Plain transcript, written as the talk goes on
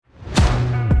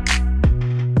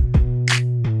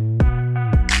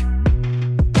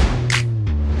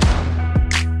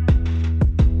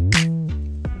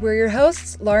your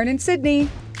hosts, Lauren and Sydney.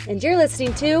 And you're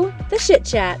listening to The Shit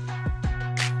Chat.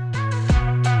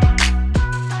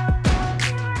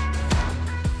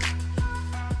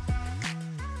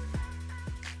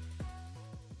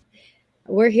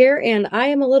 We're here and I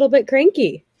am a little bit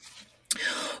cranky.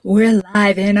 We're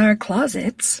live in our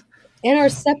closets. In our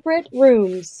separate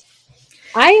rooms.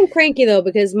 I am cranky though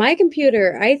because my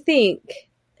computer, I think,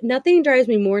 nothing drives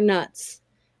me more nuts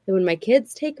than when my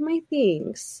kids take my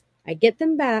things. I get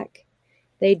them back.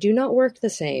 They do not work the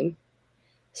same.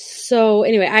 So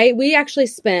anyway, we actually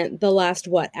spent the last,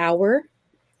 hour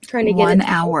trying to get 1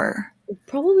 hour.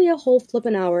 Probably a whole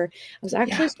flipping hour. I was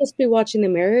actually supposed to be watching the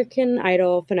American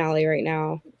Idol finale right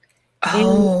now.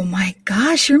 Oh my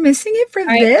gosh, you're missing it for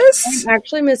this? I'm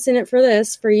actually missing it for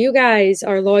this. For you guys,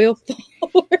 our loyal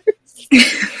followers.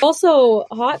 Also,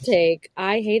 hot take,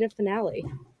 I hate a finale.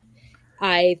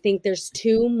 I think there's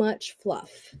too much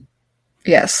fluff.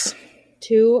 Yes.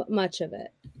 Too much of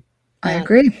it. I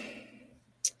agree.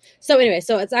 So anyway,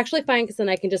 it's actually fine because then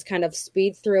I can just kind of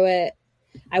speed through it.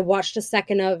 I watched a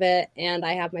second of it, and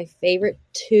I have my favorite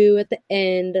two at the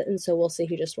end, and so we'll see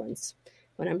who just wins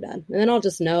when I'm done. And then I'll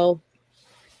just know,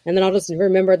 and then I'll just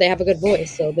remember they have a good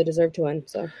voice, so they deserve to win.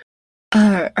 So,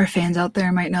 our fans out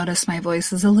there might notice my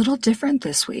voice is a little different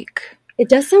this week. It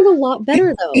does sound a lot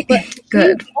better, though. But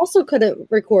good. You also couldn't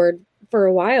record for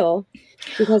a while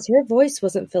because your voice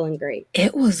wasn't feeling great.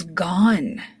 It was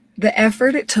gone. The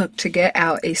effort it took to get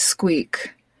out a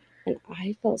squeak. And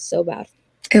I felt so bad.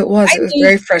 It was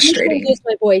very frustrating. I use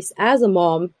my voice as a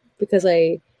mom because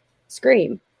I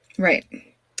scream. Right.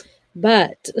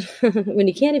 But when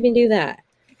you can't even do that.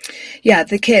 Yeah,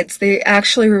 the kids, they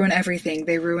actually ruin everything.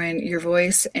 They ruin your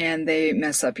voice and they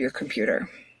mess up your computer.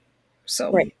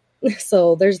 So right.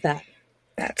 So there's that.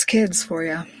 That's kids for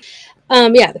you.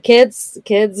 Yeah, the kids.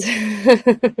 That's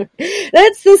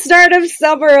the start of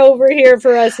summer over here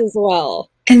for us as well.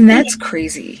 And that's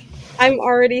crazy. I'm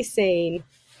already saying,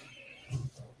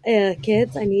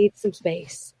 kids, I need some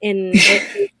space. And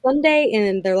it's Sunday,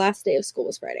 and their last day of school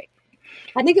was Friday.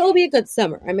 I think it will be a good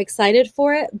summer. I'm excited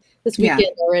for it. This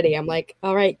weekend already, I'm like,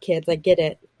 all right, kids, I get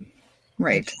it.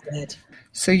 Right.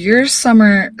 So your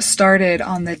summer started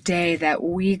on the day that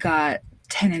we got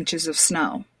 10 inches of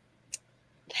snow.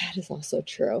 That is also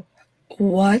true.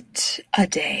 What a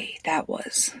day that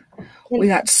was. We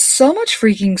got so much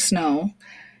freaking snow.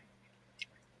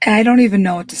 I don't even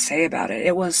know what to say about it.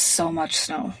 It was so much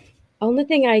snow. Only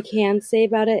thing I can say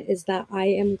about it is that I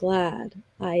am glad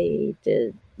I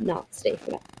did not stay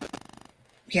for that.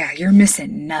 Yeah, you're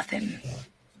missing nothing.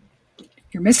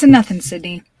 You're missing nothing,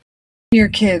 Sydney. Your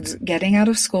kids getting out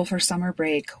of school for summer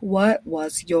break. What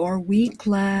was your week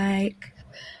like?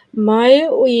 My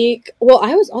week,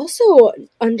 I was also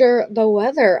under the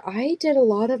weather. I did a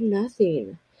lot of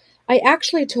nothing. I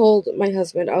actually told my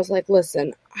husband, I was like,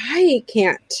 listen, I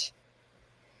can't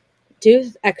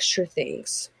do extra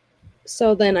things.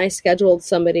 So then I scheduled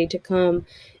somebody to come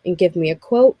and give me a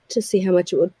quote to see how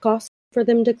much it would cost for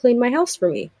them to clean my house for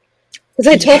me. Because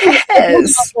I told him,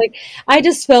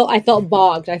 I felt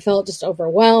bogged. I felt just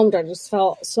overwhelmed. I just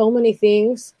felt so many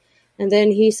things. And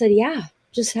then he said, yeah,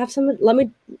 just have some,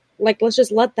 let's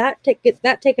just let get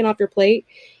that taken off your plate.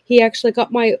 He actually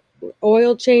got my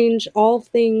oil change, all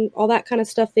that kind of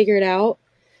stuff figured out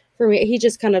for me. He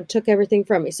just kind of took everything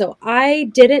from me. So I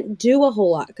didn't do a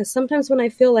whole lot because sometimes when I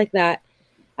feel like that,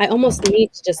 I almost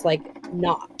need to just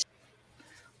not.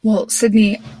 Well,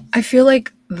 Sydney, I feel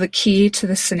like the key to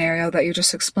the scenario that you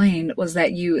just explained was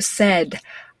that you said,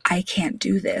 I can't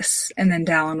do this. And then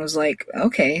Dallin was like,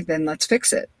 okay, then let's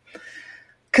fix it.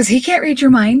 Because he can't read your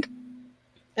mind.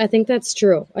 I think that's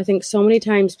true. I think so many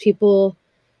times people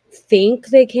think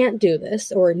they can't do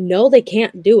this or know they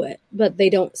can't do it, but they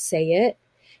don't say it.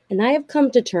 And I have come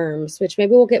to terms, which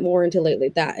maybe we'll get more into lately,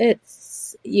 that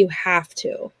you have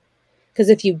to. Because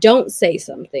if you don't say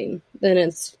something, then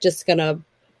it's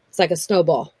like a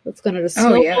snowball. It's going to just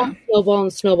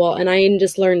snowball. And I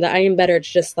just learned that I am better to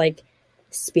just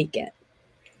speak it.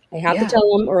 I have to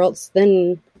tell him, or else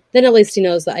then at least he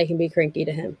knows that I can be cranky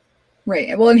to him.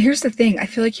 Right. Well, and here's the thing. I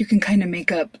feel like you can kind of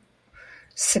make up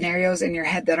scenarios in your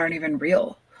head that aren't even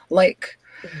real.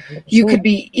 You could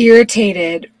be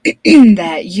irritated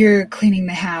that you're cleaning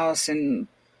the house and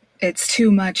it's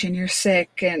too much and you're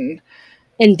sick and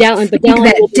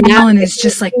Dallin is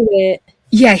just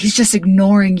he's just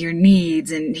ignoring your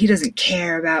needs and he doesn't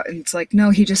care about, and it's like, no,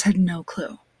 he just had no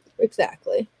clue.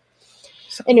 Exactly.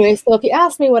 So. Anyway, so if you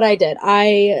ask me what I did,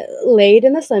 I laid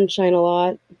in the sunshine a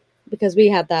lot because we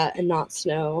had that and not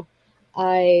snow.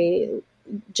 I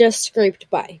just scraped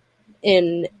by,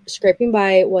 and scraping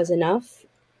by was enough.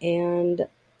 And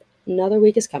another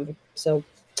week is coming. So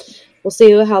we'll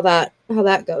see how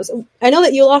that goes. I know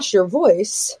that you lost your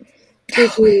voice.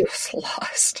 It was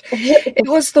lost. It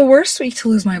was the worst week to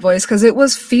lose my voice because it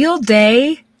was field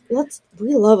day.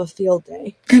 We love a field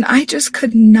day. And I just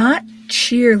could not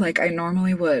cheer like I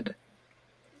normally would.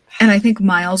 And I think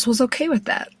Miles was okay with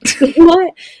that.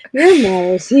 What? Your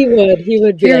Miles, he would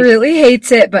be He really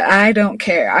hates it, but I don't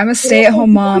care. I'm a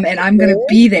stay-at-home mom, and I'm going to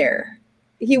be there.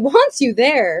 He wants you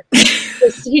there.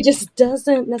 He just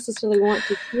doesn't necessarily want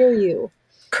to hear you.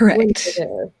 Correct.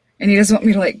 And he doesn't want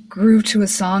me to, like, groove to a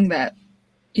song that,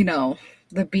 you know,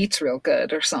 the beat's real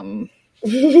good or something.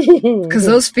 Because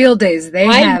those field days, they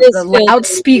have the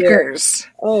loudspeakers.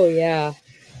 Oh, yeah.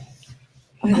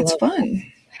 That's fun.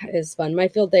 It is fun. My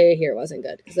field day here wasn't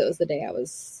good because it was the day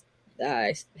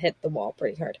I hit the wall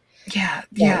pretty hard. Yeah,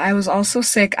 I was also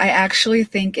sick. I actually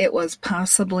think it was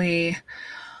possibly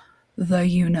the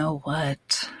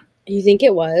you-know-what. You think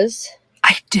it was?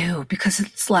 I do, because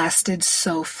it's lasted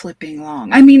so flipping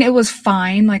long. I mean, it was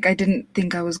fine. Like, I didn't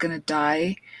think I was going to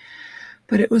die.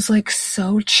 But it was, like,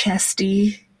 so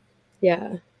chesty.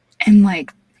 Yeah. And,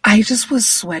 like, I just was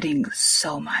sweating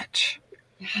so much.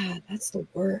 Yeah, that's the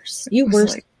worst. You were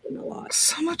sweating a lot.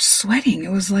 So much sweating.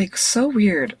 It was, like, so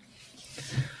weird.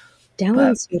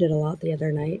 Dallin sweated a lot the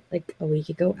other night, like a week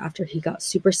ago, after he got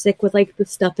super sick with, like, the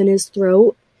stuff in his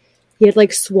throat. He had,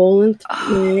 like, swollen throat.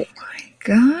 Oh, my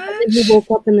gosh. And he woke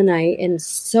up in the night and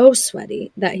so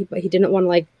sweaty that he didn't want to,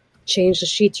 like, change the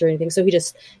sheets or anything, so he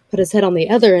just put his head on the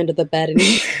other end of the bed and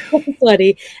he was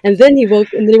sweaty. And then he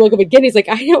woke up again. He's like,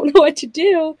 I don't know what to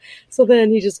do. So then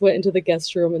he just went into the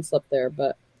guest room and slept there.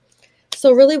 But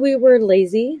so really, we were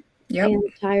lazy and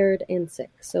tired and sick.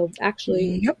 So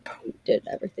actually, we did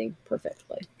everything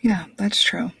perfectly. Yeah, that's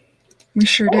true. We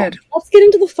sure did. Let's get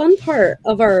into the fun part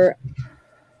of our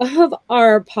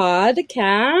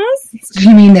podcast. Do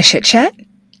you mean the chit chat?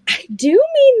 I do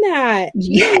mean that.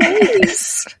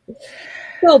 Yes.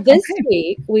 So this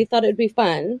week, we thought it'd be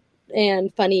fun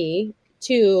and funny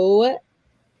to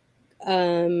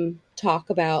talk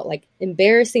about, like,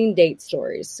 embarrassing date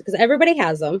stories, because everybody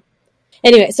has them.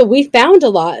 Anyway, so we found a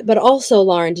lot, but also,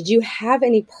 Lauren, did you have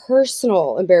any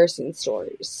personal embarrassing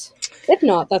stories? If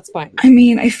not, that's fine. I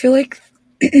mean, I feel like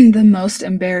the most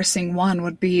embarrassing one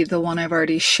would be the one I've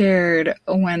already shared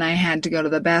when I had to go to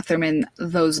the bathroom in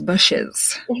those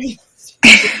bushes.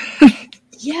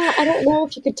 Yeah, I don't know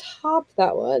if you could top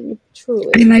that one,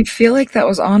 truly. And I feel like that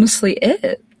was honestly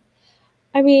it.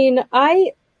 I mean,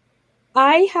 I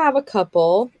have a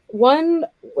couple. One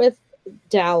with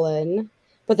Dallin,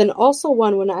 but then also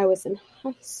one when I was in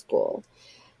high school.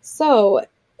 So,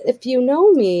 if you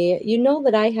know me, you know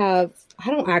that I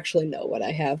don't actually know what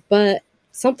I have, but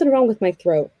something wrong with my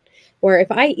throat. Where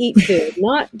if I eat food,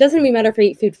 doesn't even matter if I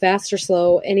eat food fast or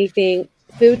slow, anything,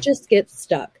 food just gets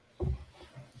stuck.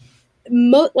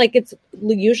 Like, it's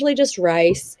usually just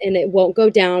rice and it won't go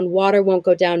down. Water won't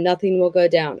go down. Nothing will go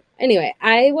down. Anyway,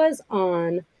 I was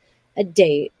on a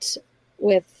date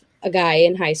with a guy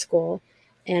in high school,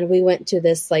 and we went to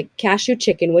this, like, Cashew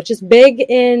Chicken, which is big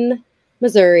in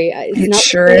Missouri. It's not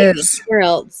sure is anywhere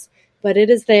else, but it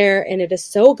is there, and it is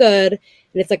so good, and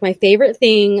it's like my favorite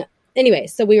thing. Anyway,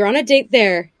 so we were on a date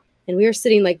there, and we were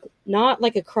sitting, like, not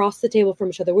like across the table from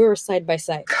each other. We were side by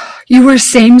side. You were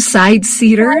same side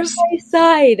seaters?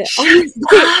 Side by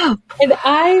side. And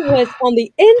I was on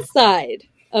the inside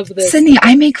of this. Sydney,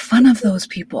 I make fun of those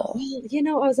people. Well, you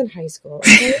know, I was in high school.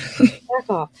 Okay? Back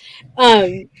off.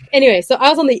 Anyway, so I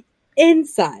was on the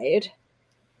inside.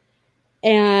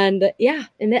 And yeah,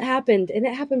 and it happened. And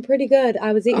it happened pretty good.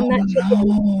 I was eating that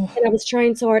chicken and I was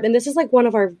trying so hard. And this is like one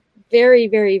of our very,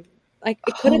 very, like,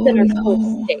 it could have been our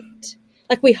first date.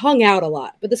 Like, we hung out a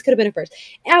lot, but this could have been a first.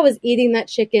 And I was eating that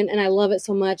chicken and I love it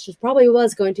so much. It probably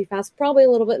was going too fast, probably a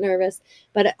little bit nervous,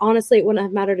 but honestly, it wouldn't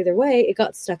have mattered either way. It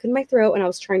got stuck in my throat and I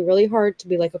was trying really hard to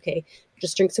be like, okay,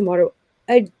 just drink some water.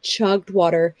 I chugged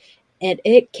water and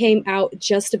it came out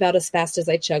just about as fast as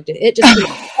I chugged it. It just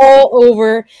came all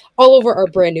over our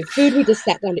brand new food. We just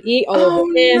sat down to eat all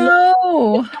over him.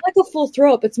 No. It's not like a full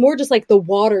throw up. It's more just like the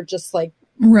water just like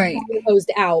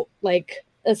hosed out, like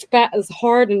as fat, as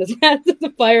hard, and as fast as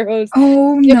the fire hose.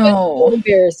 Oh no! It was so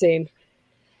embarrassing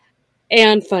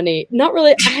and funny. Not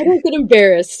really. I don't get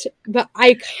embarrassed, but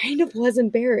I kind of was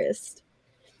embarrassed.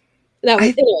 That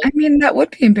was I mean, that would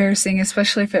be embarrassing,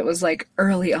 especially if it was like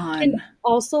early on. And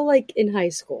also, like, in high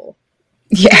school.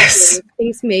 Yes,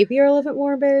 things maybe are a little bit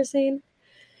more embarrassing.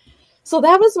 So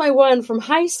that was my one from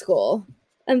high school.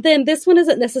 And then this one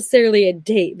isn't necessarily a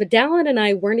date, but Dallin and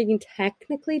I weren't even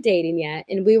technically dating yet.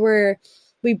 And we were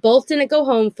We both didn't go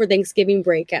home for Thanksgiving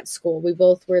break at school. We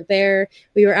both were there.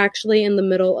 We were actually in the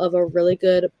middle of a really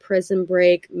good prison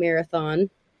break marathon.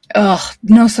 Oh,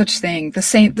 no such thing. The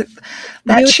same.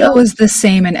 That show is the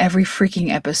same in every freaking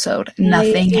episode.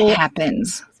 Nothing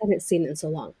happens. I haven't seen it in so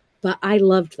long, but I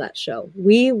loved that show.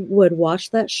 We would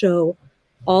watch that show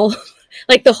all,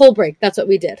 like the whole break. That's what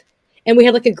we did. And we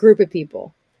had like a group of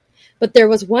people. But there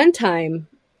was one time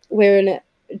when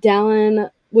Dallin,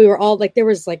 we were all like, there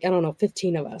was like, I don't know,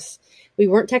 15 of us. We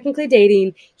weren't technically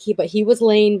dating, but he was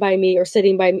laying by me or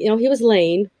sitting by me. You know, he was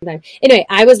laying. Anyway,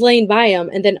 I was laying by him,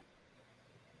 and then,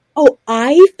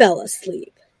 I fell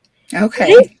asleep.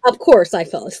 Okay. Of course I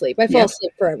fell asleep. I fell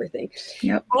asleep for everything.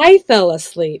 Yep. I fell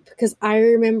asleep because I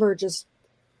remember just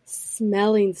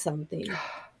smelling something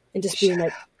and just being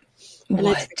like, and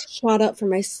I just shot up from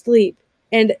my sleep.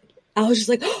 And I was just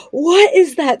like, what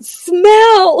is that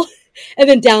smell? And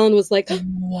then Dallin was like,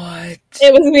 what?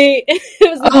 It was me. It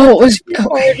was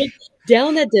okay.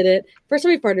 Dallin that did it. First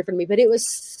time he farted for me, but it was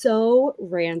so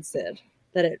rancid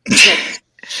that it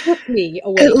shook me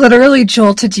away. It literally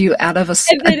jolted you out of a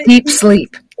deep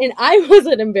sleep. And I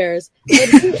wasn't embarrassed. But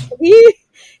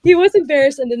he was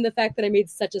embarrassed, and then the fact that I made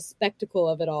such a spectacle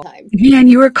of it all the time. Man,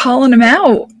 you were calling him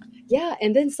out. Yeah,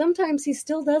 and then sometimes he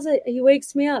still does it. He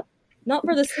wakes me up. Not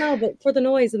for the smell, but for the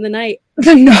noise in the night.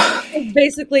 It's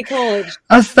basically college.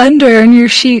 A thunder in your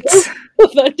sheets. A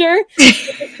thunder in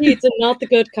the sheets, and not the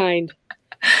good kind.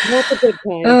 Not the good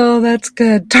kind. Oh, that's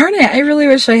good. Darn it, I really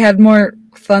wish I had more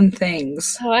fun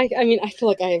things. Oh, I mean, I feel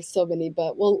like I have so many,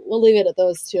 but we'll leave it at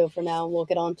those two for now, and we'll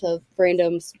get on to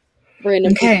random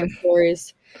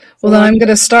stories. Well, then I'm going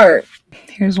to start.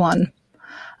 Here's one.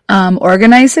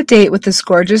 Organize a date with this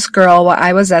gorgeous girl while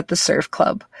I was at the surf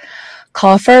club.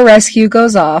 Call for a rescue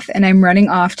goes off, and I'm running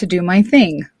off to do my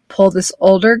thing. Pull this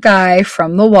older guy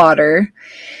from the water.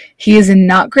 He is in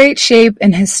not great shape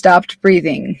and has stopped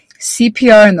breathing.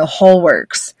 CPR and the whole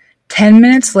works. 10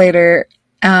 minutes later,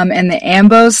 and the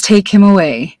ambos take him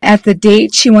away. At the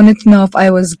date, she wanted to know if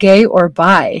I was gay or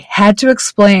bi. Had to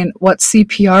explain what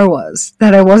CPR was,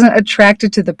 that I wasn't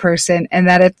attracted to the person, and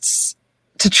that it's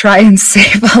to try and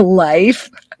save a life.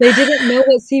 They didn't know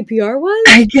what CPR was?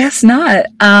 I guess not.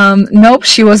 Nope,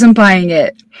 she wasn't buying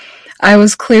it. I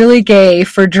was clearly gay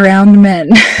for drowned men.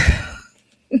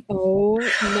 Oh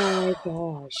my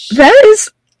gosh. That is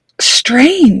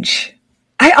strange.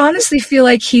 I honestly feel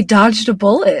like he dodged a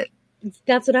bullet.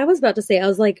 That's what I was about to say. I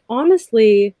was like,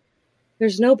 honestly,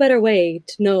 there's no better way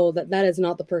to know that that is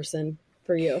not the person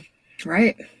for you.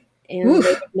 Right. And they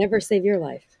would never save your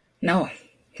life. No.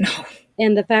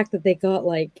 And the fact that they got,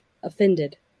 like,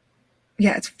 offended.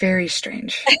 Yeah, it's very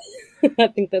strange. I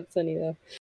think that's funny, though.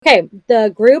 Okay,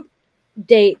 the group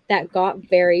date that got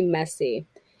very messy.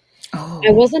 Oh.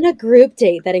 I was on a group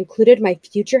date that included my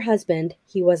future husband.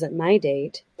 He wasn't my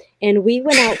date. And we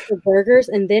went out for burgers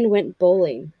and then went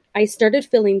bowling. I started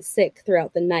feeling sick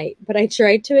throughout the night, but I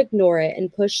tried to ignore it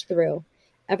and push through.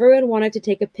 Everyone wanted to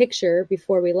take a picture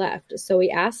before we left, so we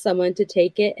asked someone to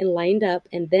take it and lined up,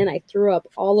 and then I threw up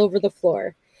all over the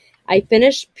floor. I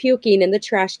finished puking in the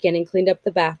trash can and cleaned up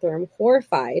the bathroom,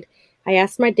 horrified. I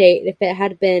asked my date if it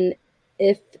had been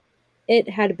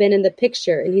in the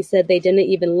picture, and he said they didn't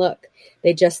even look.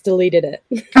 They just deleted it.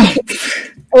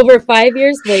 Over 5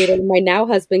 years later, my now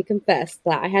husband confessed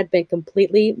that I had been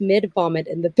completely mid-vomit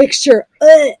in the picture.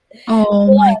 Ugh.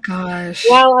 Oh my gosh.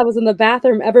 While I was in the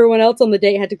bathroom, everyone else on the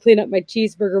date had to clean up my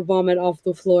cheeseburger vomit off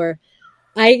the floor.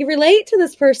 I relate to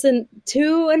this person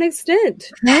to an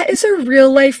extent. That is a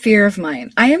real life fear of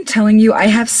mine. I am telling you, I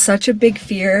have such a big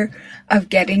fear of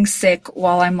getting sick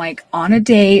while I'm like on a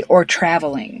date or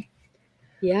traveling.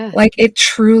 Yeah. Like it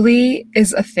truly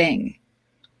is a thing.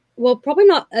 Well, probably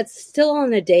not. It's still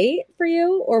on a date for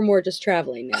you, or more just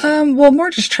traveling now? Well, more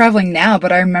just traveling now,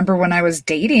 but I remember when I was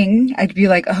dating, I'd be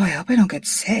like, oh, I hope I don't get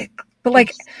sick. But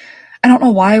like, I don't know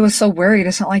why I was so worried.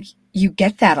 It's not like you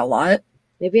get that a lot.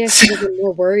 Maybe I should have been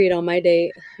more worried on my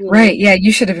date. Right, yeah,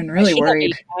 you should have been really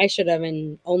worried. I should have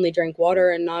only drank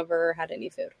water and never had any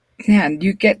food. Yeah, and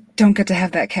you don't get to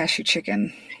have that cashew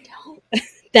chicken. I don't.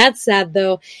 That's sad,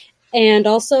 though. And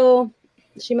also,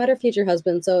 she met her future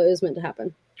husband, so it was meant to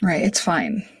happen. Right, it's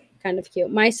fine. Kind of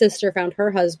cute. My sister found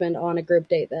her husband on a group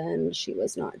date, then she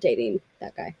was not dating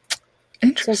that guy.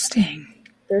 Interesting.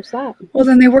 So, there's that. Well,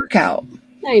 then they work out.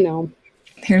 I know.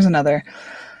 Here's another.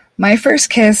 My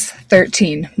first kiss,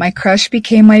 13. My crush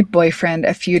became my boyfriend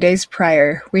a few days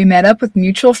prior. We met up with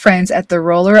mutual friends at the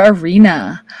roller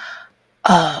arena.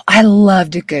 Oh, I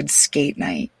loved a good skate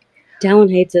night.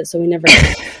 Dallin hates it, so we never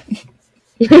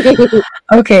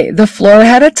Okay, the floor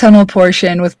had a tunnel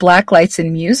portion with black lights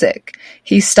and music.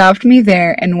 He stopped me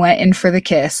there and went in for the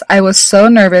kiss. I was so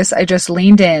nervous I just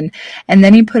leaned in, and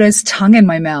then he put his tongue in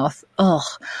my mouth. Ugh.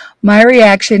 My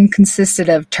reaction consisted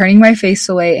of turning my face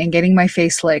away and getting my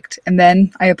face licked, and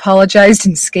then I apologized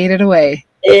and skated away.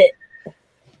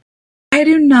 I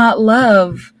do not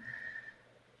love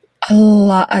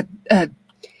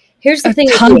Here's the a thing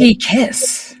with tonguey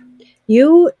kiss.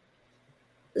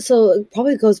 so it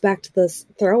probably goes back to this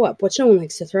throw up, which no one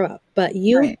likes to throw up, but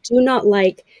you Right. do not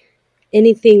like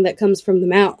anything that comes from the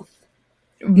mouth.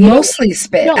 Mostly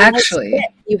spit, You don't like actually. spit.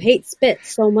 You hate spit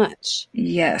so much.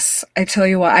 Yes, I tell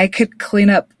you what, I could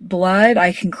clean up blood,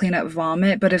 I can clean up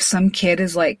vomit, but if some kid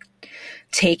is like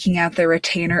taking out their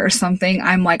retainer or something,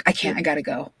 I'm like, I can't, I gotta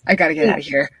go. I gotta get out of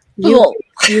here. You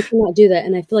cannot do that,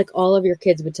 and I feel like all of your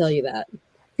kids would tell you that.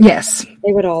 Yes,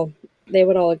 They would all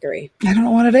agree. I don't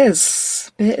know what it is.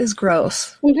 Spit is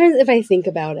gross. Sometimes if I think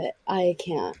about it, I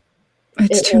can't.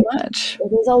 It's too much.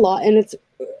 It is a lot, and it's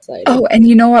exciting. Oh, and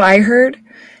you know what I heard?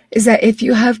 Is that if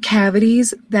you have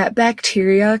cavities, that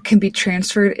bacteria can be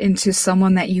transferred into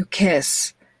someone that you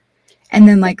kiss. And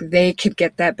then, like, they could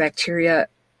get that bacteria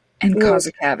and cause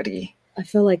a cavity. I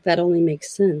feel like that only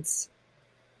makes sense.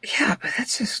 Yeah, but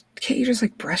that's just, can't you just,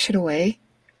 like, brush it away?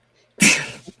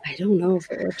 I don't know if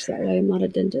it works that way. I'm not a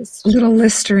dentist. A little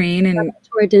Listerine and, To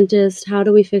our dentist, how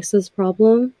do we fix this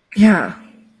problem? yeah.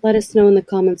 Let us know in the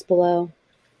comments below.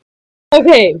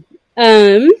 Okay,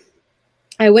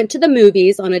 I went to the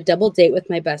movies on a double date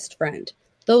with my best friend.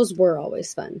 Those were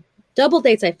always fun. Double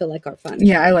dates, I feel like, are fun.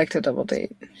 Yeah, I like to double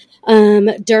date.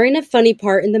 During a funny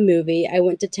part in the movie, I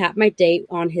went to tap my date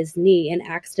on his knee and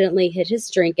accidentally hit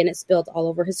his drink, and it spilled all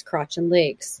over his crotch and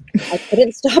legs. I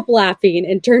couldn't stop laughing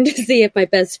and turned to see if my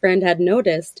best friend had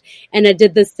noticed, and I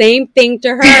did the same thing to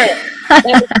her. That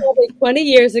was probably 20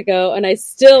 years ago, and I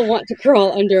still want to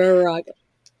crawl under a rug.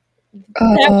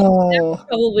 That would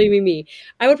probably be me.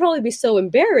 I would probably be so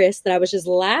embarrassed that I was just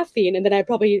laughing, and then I'd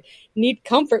probably need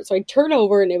comfort, so I'd turn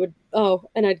over, and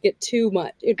and I'd get too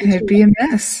much. It'd be a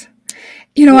mess.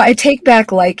 You know, I take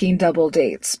back liking double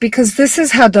dates, because this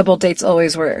is how double dates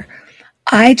always were.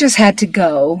 I just had to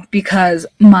go because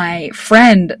my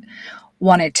friend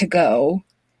wanted to go,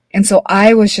 and so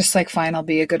I was just like, fine, I'll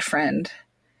be a good friend.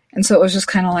 And so it was just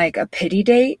kind of like a pity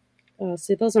date. Oh,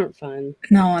 see, those aren't fun.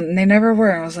 No, and they never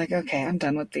were. I was like, okay, I'm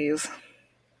done with these.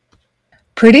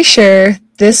 Pretty sure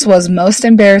this was most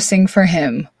embarrassing for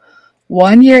him.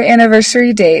 1 year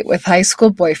anniversary date with high school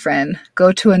boyfriend.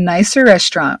 Go to a nicer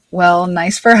restaurant. Well,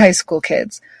 nice for high school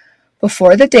kids.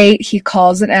 Before the date, he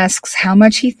calls and asks how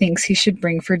much he thinks he should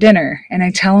bring for dinner, and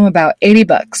I tell him about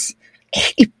 $80.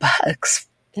 $80?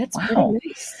 That's Wow. pretty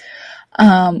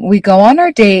nice. We go on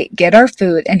our date, get our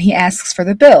food, and he asks for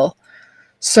the bill.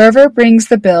 Server brings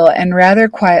the bill, and rather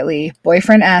quietly,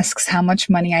 boyfriend asks how much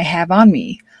money I have on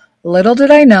me. Little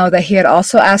did I know that he had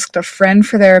also asked a friend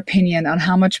for their opinion on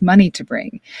how much money to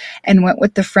bring, and went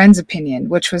with the friend's opinion,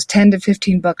 which was 10 to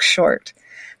 15 bucks short.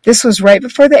 This was right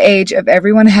before the age of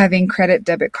everyone having credit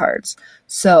debit cards.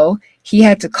 So, he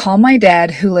had to call my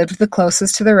dad, who lived the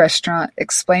closest to the restaurant,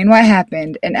 explain what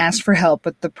happened, and ask for help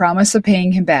with the promise of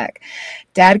paying him back.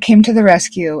 Dad came to the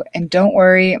rescue, and don't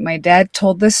worry, my dad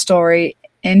told this story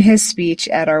in his speech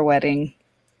at our wedding.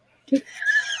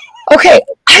 Okay,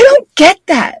 I don't get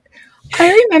that.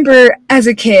 I remember as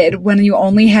a kid when you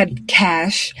only had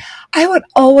cash, I would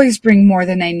always bring more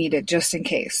than I needed just in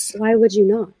case. Why would you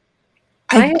not?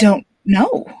 I don't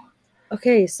know.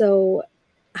 Okay, so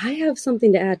I have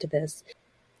something to add to this.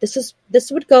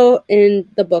 This would go in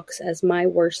the books as my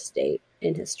worst date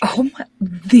in history. Oh my,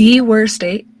 the worst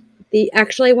date?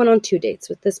 Actually, I went on 2 dates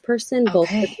with this person.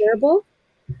 Both were terrible.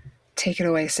 Take it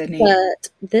away, Sydney. But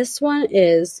this one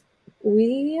is,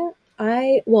 this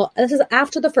is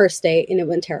after the first date, and it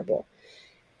went terrible.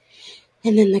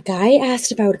 And then the guy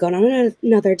asked if I would go on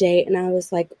another date, and I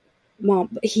was like,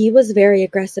 Mom, he was very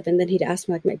aggressive, and then he'd ask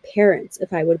me, like, my parents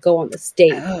if I would go on this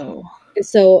date. Oh.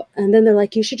 And then they're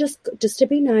like, you should just to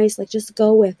be nice, like, just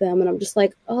go with them. And I'm just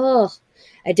like, ugh.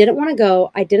 I didn't want to go.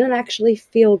 I didn't actually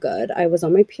feel good. I was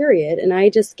on my period, and I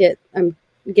just get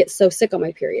so sick on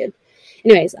my period.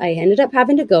 Anyways, I ended up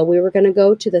having to go. We were going to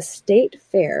go to the state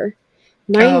fair.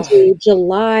 Mind you,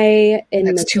 July, and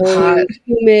that's too hot.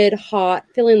 Humid, hot,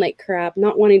 feeling like crap,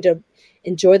 not wanting to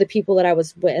enjoy the people that I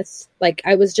was with. Like,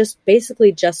 I was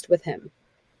basically just with him.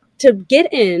 To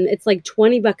get in, it's like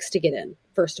 $20 to get in,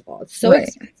 first of all. It's so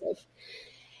expensive.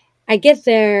 I get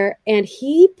there, and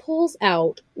he pulls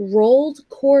out rolled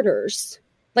quarters,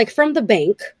 like from the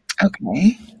bank.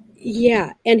 Okay.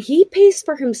 Yeah, and he pays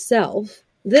for himself,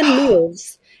 then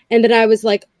moves. And then I was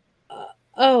like,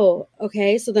 oh,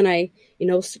 okay. So then I,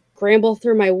 scramble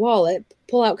through my wallet,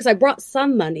 pull out, because I brought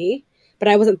some money, but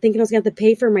I wasn't thinking I was going to have to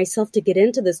pay for myself to get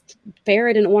into this fair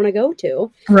I didn't want to go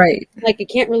to. Right. Like, I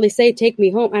can't really say take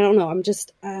me home. I don't know. I'm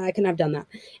just, I couldn't have done that.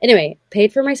 Anyway,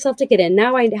 paid for myself to get in.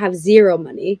 Now I have zero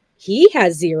money. He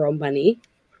has zero money.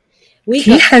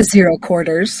 He has 0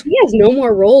 quarters. He has no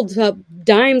more rolled up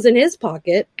dimes in his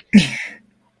pocket.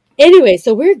 Anyway,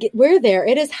 so we're there.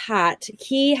 It is hot.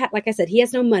 Like I said, he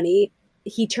has no money.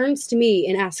 He turns to me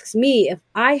and asks me if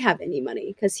I have any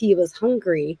money because he was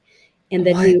hungry. And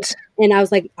then I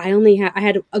was like, I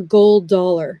had a gold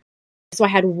dollar. So I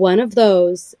had one of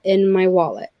those in my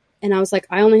wallet. And I was like,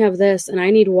 I only have this and I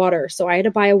need water. So I had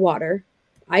to buy a water.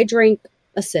 I drank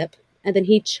a sip and then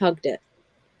he chugged it.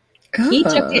 He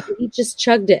chugged it. He just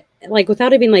chugged it. Like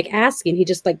without even like asking, he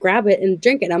just like grab it and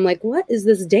drink it. I'm like, what is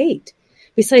this date?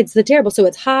 Besides the terrible. So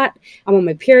it's hot. I'm on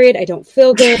my period. I don't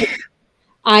feel good.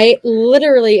 I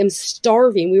literally am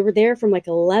starving. We were there from like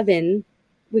 11.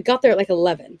 We got there at like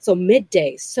 11. So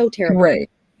midday. So terrible. Right.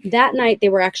 That night they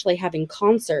were actually having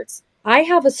concerts. I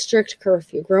have a strict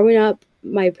curfew. Growing up,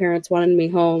 my parents wanted me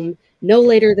home no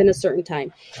later than a certain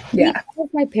time. Yeah. He calls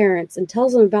my parents and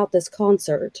tells them about this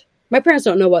concert. My parents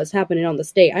don't know what's happening on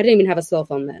this date. I didn't even have a cell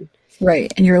phone then. Right.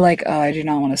 And you're like, oh, I do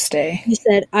not want to stay. He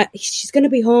said, she's going to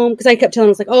be home. Because I kept telling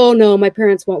him, I was like, oh, no, my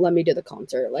parents won't let me do the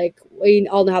concert. Like, we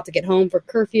all have to get home for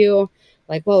curfew.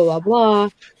 Like, blah, blah,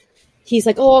 blah. He's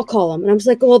like, oh, I'll call them. And I'm just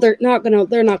like, well, they're not going to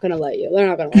let you. They're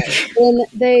not going to let you.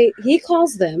 And he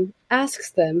calls them,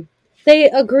 asks them. They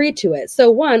agree to it.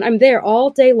 So one, I'm there all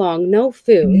day long, no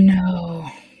food. No.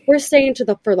 We're staying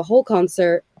for the whole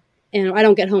concert. And I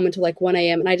don't get home until like 1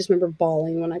 a.m. And I just remember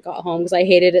bawling when I got home because I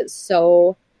hated it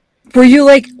so. Were you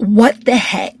like, what the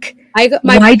heck?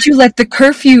 Why'd you let the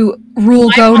curfew rule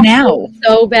go now?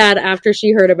 So bad after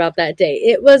she heard about that day.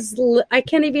 It was, I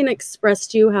can't even express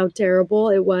to you how terrible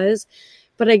it was.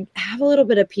 But I have a little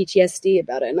bit of PTSD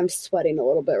about it. And I'm sweating a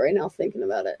little bit right now thinking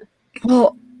about it.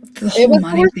 Well, the whole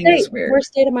money thing is weird.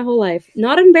 Worst date of my whole life.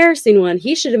 Not an embarrassing one.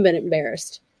 He should have been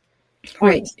embarrassed.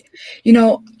 Right.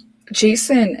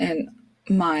 Jason and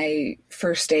my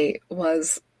first date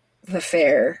was the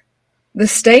fair. The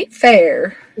state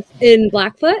fair. In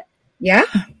Blackfoot? Yeah.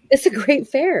 It's a great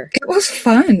fair. It was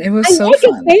fun. It was so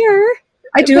fun. A fair.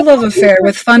 I do love a fair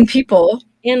with fun people.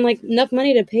 And like enough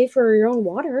money to pay for your own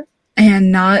water. And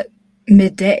not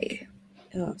midday.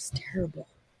 Oh, it's terrible.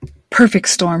 Perfect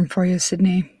storm for you,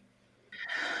 Sydney.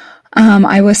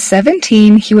 I was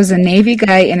 17. He was a Navy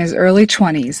guy in his early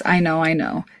 20s. I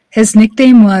know. His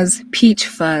nickname was Peach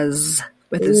Fuzz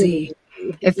with a Z,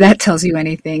 if that tells you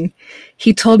anything.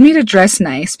 He told me to dress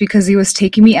nice because he was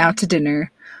taking me out to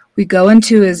dinner. We go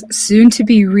into his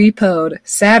soon-to-be repoed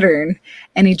Saturn,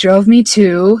 and he drove me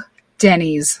to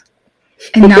Denny's.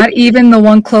 And not even the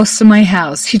one close to my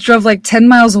house. He drove like 10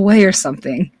 miles away or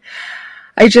something.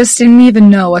 I just didn't even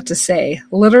know what to say.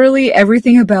 Literally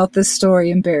everything about this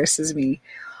story embarrasses me.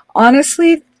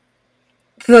 Honestly,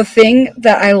 the thing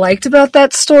that I liked about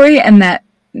that story and that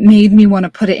made me want to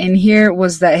put it in here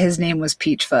was that his name was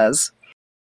Peach Fuzz.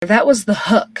 That was the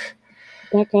hook.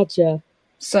 That gotcha.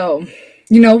 So,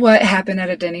 you know what happened at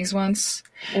a Denny's once?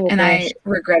 Oh, and gosh. I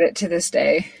regret it to this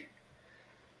day.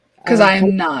 Because I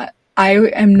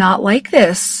am not like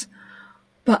this.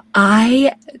 But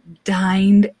I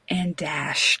dined and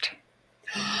dashed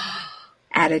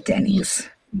at a Denny's.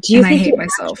 Do you and think I hate you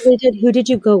myself. did? Who did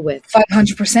you go with?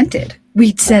 500% did.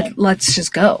 We said, let's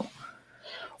just go.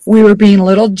 We were being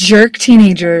little jerk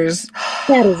teenagers.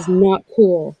 That is not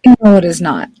cool. No, it is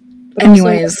not. But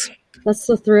Anyways. Also, that's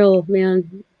the thrill,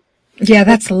 man. Yeah,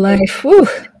 that's life. Whew.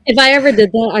 If I ever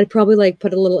did that, I'd probably like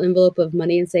put a little envelope of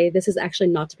money and say, this is actually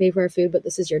not to pay for our food, but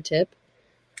this is your tip.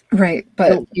 Right,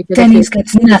 but Denny's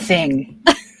gets nothing.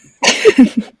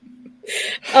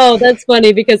 Oh, that's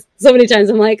funny because so many times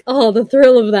I'm like, oh, the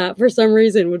thrill of that for some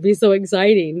reason would be so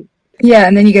exciting. Yeah,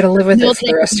 and then you get to live with it for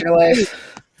the rest of your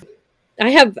life.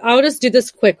 I'll just do this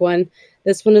quick one.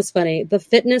 This one is funny. The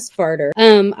fitness farter.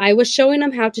 I was showing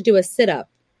him how to do a sit-up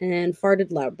and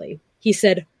farted loudly. He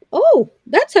said, oh,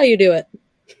 that's how you do it.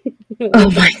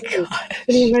 Oh my God.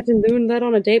 Can you imagine doing that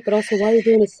on a date? But also, why are you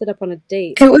doing a sit-up on a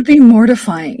date? It would be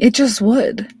mortifying. It just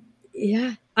would.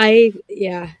 Yeah.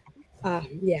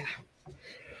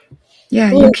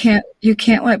 Yeah, well, you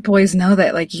can't let boys know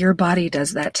that like your body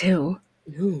does that too.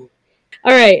 No.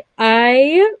 All right.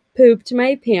 I pooped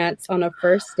my pants on a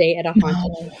first date at a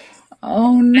haunted house.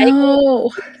 Oh no. I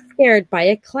was scared by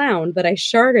a clown that I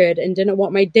sharted and didn't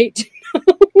want my date to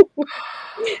know.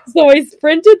 So I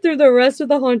sprinted through the rest of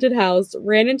the haunted house,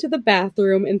 ran into the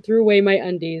bathroom, and threw away my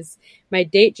undies. My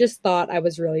date just thought I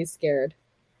was really scared.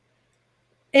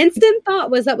 instant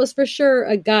thought was that was for sure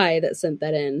a guy that sent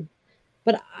that in.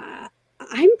 But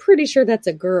I'm pretty sure that's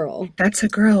a girl. That's a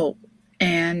girl.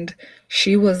 And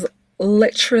she was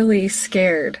literally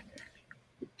scared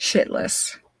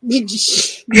shitless. The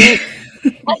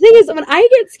thing is, when I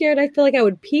get scared, I feel like I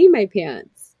would pee my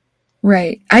pants.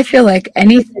 Right. I feel like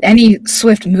any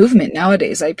swift movement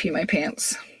nowadays, I pee my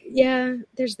pants. Yeah,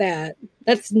 there's that.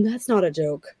 That's not a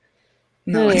joke.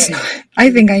 No, it's not.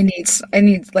 I think I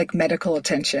need like medical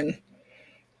attention.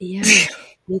 Yeah,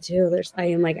 me too.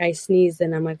 I sneeze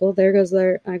and I'm like, well, there goes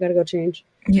there. I gotta go change.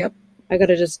 Yep.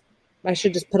 I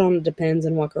should just put on the Depends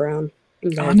and walk around.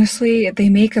 Honestly, they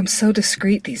make them so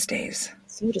discreet these days.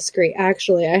 So discreet.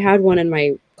 Actually, I had one in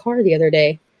my car the other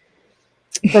day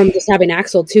from just having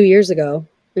Axel 2 years ago.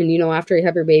 And, after you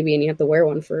have your baby and you have to wear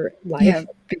one for life. Yeah,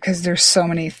 because there's so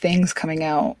many things coming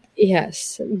out.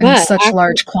 Yes. But in such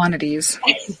large quantities.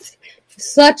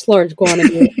 Such large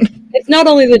quantities. It's not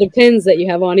only the Depends that you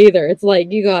have on either. It's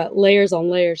like you got layers on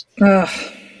layers. Ugh.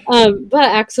 But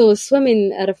Axel was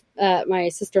swimming at my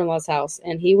sister-in-law's house,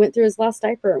 and he went through his last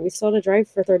diaper, and we still had to drive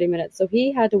for 30 minutes. So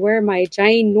he had to wear my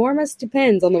ginormous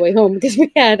Depends on the way home because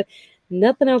we had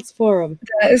nothing else for him.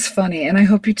 That is funny, and I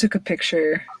hope you took a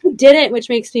picture. I didn't, which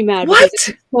makes me mad. What? Because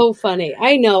it's so funny.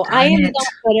 I know. I am not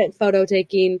good at photo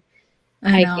taking.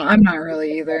 I know. I'm not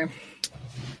really either.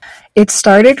 It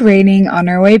started raining on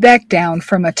our way back down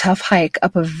from a tough hike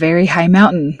up a very high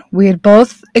mountain. We had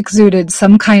both exuded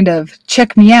some kind of,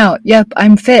 check me out, yep,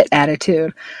 I'm fit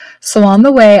attitude. So on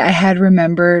the way, I had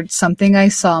remembered something I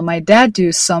saw my dad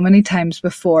do so many times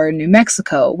before in New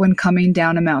Mexico when coming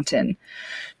down a mountain.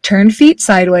 Turn feet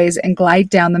sideways and glide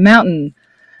down the mountain.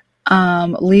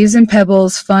 Leaves and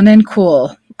pebbles, fun and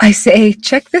cool. I say,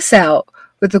 check this out,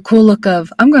 with the cool look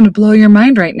of, I'm going to blow your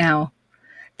mind right now.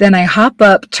 Then I hop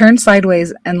up, turn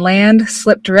sideways, and land,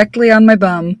 slip directly on my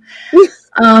bum,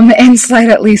 and slide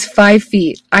at least 5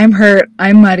 feet. I'm hurt,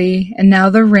 I'm muddy, and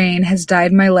now the rain has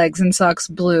dyed my legs and socks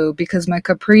blue because my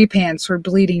capri pants were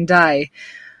bleeding dye.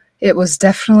 It was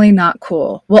definitely not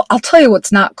cool. Well, I'll tell you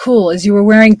what's not cool is you were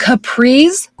wearing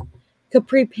capris.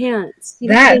 Capri pants.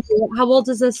 How old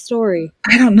is this story?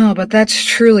 I don't know, but that's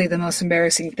truly the most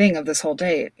embarrassing thing of this whole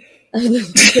date.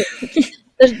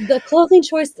 The clothing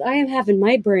choice I am having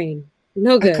my brain.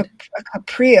 No good. A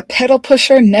capri, a pedal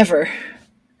pusher? Never.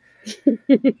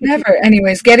 Never.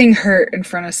 Anyways, getting hurt in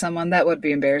front of someone, that would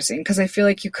be embarrassing because I feel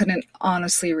like you couldn't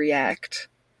honestly react.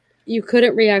 You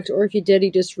couldn't react, or if you did,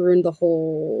 you just ruined the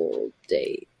whole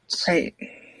date. Right.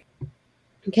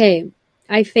 Okay.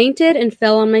 I fainted and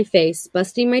fell on my face,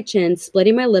 busting my chin,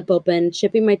 splitting my lip open,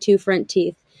 chipping my 2 front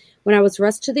teeth. When I was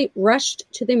rushed to the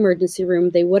emergency room,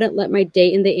 they wouldn't let my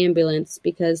date in the ambulance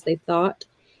because they thought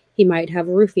he might have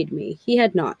roofied me. He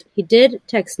had not. He did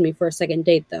text me for a second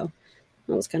date, though.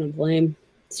 That was kind of lame.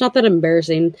 It's not that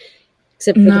embarrassing,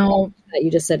 except for the fact that you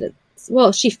just said it.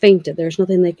 Well, she fainted. There's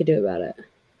nothing they could do about it.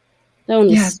 That one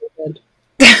was so good.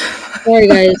 Sorry,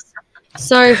 guys.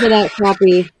 Sorry for that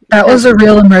copy. That was a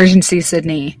real emergency,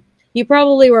 Sydney. You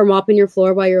probably were mopping your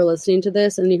floor while you were listening to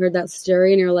this, and you heard that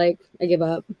story, and you're like, I give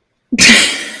up.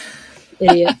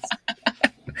 Idiots.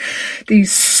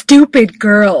 These stupid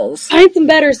girls. Find some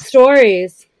better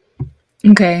stories.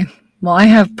 Okay. Well, I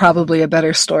have probably a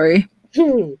better story.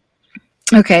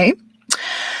 Okay.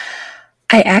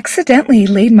 I accidentally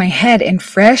laid my head in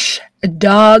fresh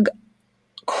dog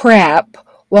crap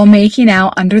while making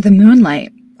out under the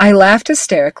moonlight. I laughed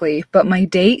hysterically, but my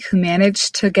date, who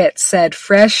managed to get said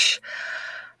fresh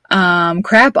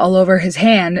crap all over his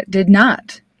hand, did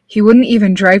not. He wouldn't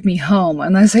even drive me home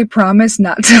unless I promised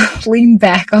not to lean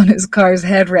back on his car's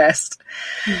headrest.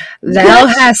 Thou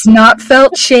hast not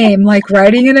felt shame like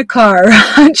riding in a car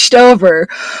hunched over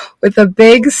with a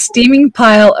big steaming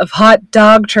pile of hot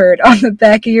dog turd on the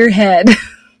back of your head.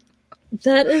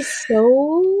 That is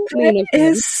so mean. It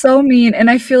is so mean, and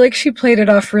I feel like she played it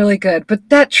off really good, but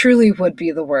that truly would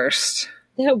be the worst.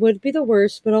 That would be the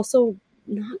worst, but also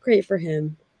not great for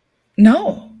him.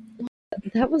 No.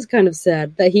 That was kind of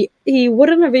sad that he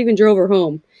wouldn't have even drove her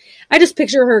home. I just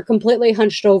picture her completely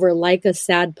hunched over like a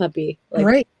sad puppy.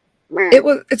 Like, right.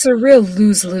 It's a real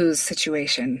lose-lose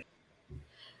situation.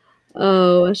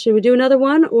 Oh, should we do another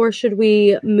one, or should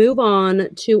we move on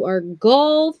to our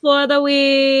goal for the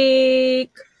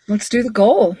week? Let's do the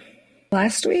goal.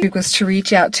 Last week was to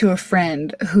reach out to a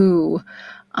friend who,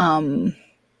 I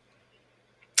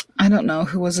don't know,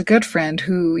 who was a good friend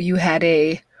who you had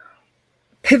a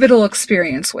pivotal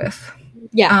experience with.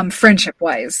 Yeah.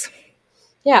 Friendship-wise.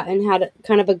 Yeah, and had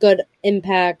kind of a good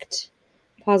impact,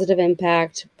 positive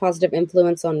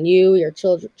influence on you, your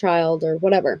child, or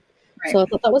whatever. Right. So I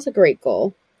thought that was a great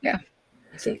goal. Yeah.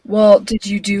 think. Well, did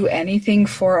you do anything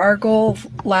for our goal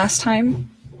last time?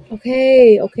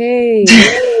 Okay.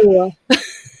 No.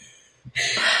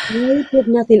 I did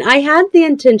nothing. I had the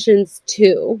intentions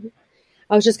to.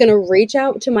 I was just going to reach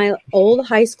out to my old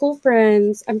high school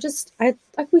friends.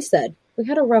 Like we said, we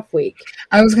had a rough week.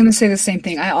 I was going to say the same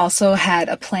thing. I also had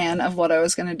a plan of what I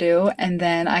was going to do, and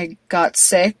then I got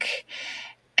sick,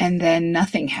 and then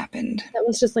nothing happened. That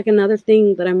was just like another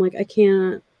thing that I'm like, I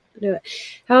can't do it.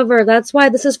 However, that's why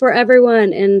this is for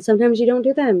everyone, and sometimes you don't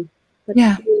do them. But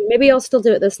yeah. Maybe I'll still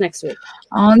do it this next week.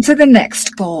 On to the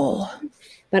next goal.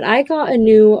 But I got a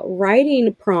new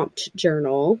writing prompt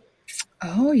journal.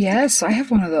 Oh, yes. I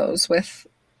have one of those with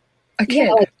a kid.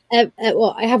 Yeah,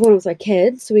 I have one with my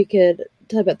kids, so we could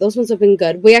talk about those ones have been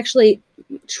good. We actually,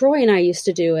 Troy and I used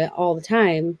to do it all the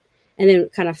time, and then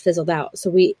it kind of fizzled out. So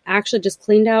we actually just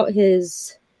cleaned out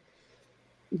his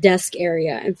desk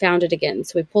area and found it again.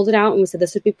 So we pulled it out and we said,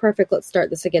 this would be perfect. Let's start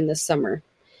this again this summer.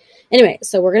 Anyway,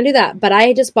 so we're going to do that. But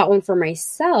I just bought one for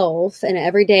myself, and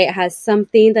every day it has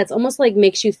something that's almost like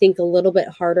makes you think a little bit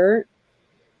harder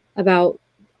about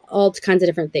all kinds of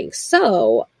different things.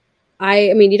 So,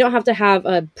 I mean, you don't have to have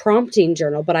a prompting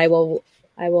journal, but I will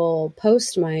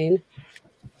post mine,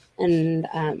 and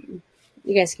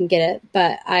you guys can get it.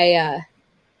 But I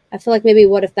feel like maybe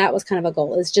what if that was kind of a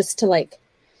goal, is just to like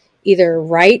either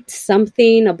write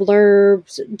something, a blurb,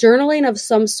 journaling of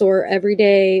some sort every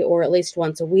day, or at least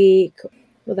once a week.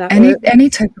 Will that work?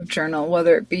 Any type of journal,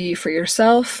 whether it be for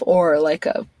yourself or like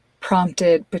a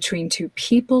prompted between two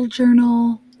people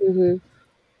journal,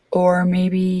 or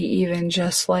maybe even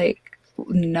just like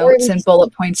notes and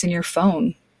bullet points in your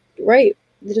phone. Right.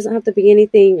 It doesn't have to be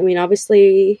anything. I mean,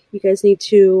 obviously, you guys need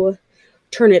to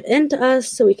turn it into us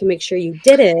so we can make sure you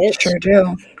did it. Sure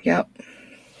do. Yep.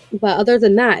 But other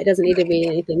than that, it doesn't need to be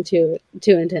anything too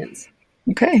intense.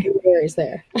 Okay. No worries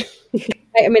there.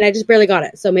 I mean, I just barely got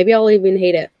it, so maybe I'll even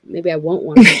hate it. Maybe I won't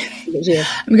want it.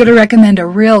 I'm going to recommend a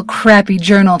real crappy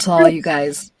journal to all you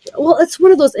guys. Well, it's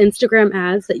one of those Instagram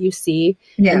ads that you see,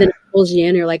 yeah. and then it pulls you in,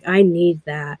 and you're like, I need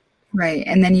that. Right,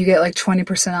 and then you get like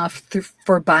 20% off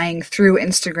for buying through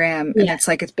Instagram, and it's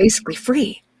like, it's basically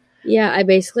free. Yeah, I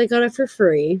basically got it for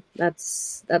free.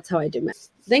 That's how I do it.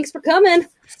 Thanks for coming.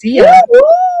 See ya.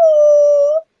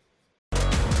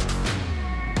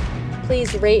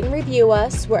 Please rate and review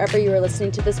us wherever you are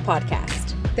listening to this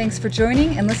podcast. Thanks for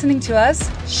joining and listening to us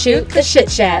Shoot the Shit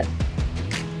Chat.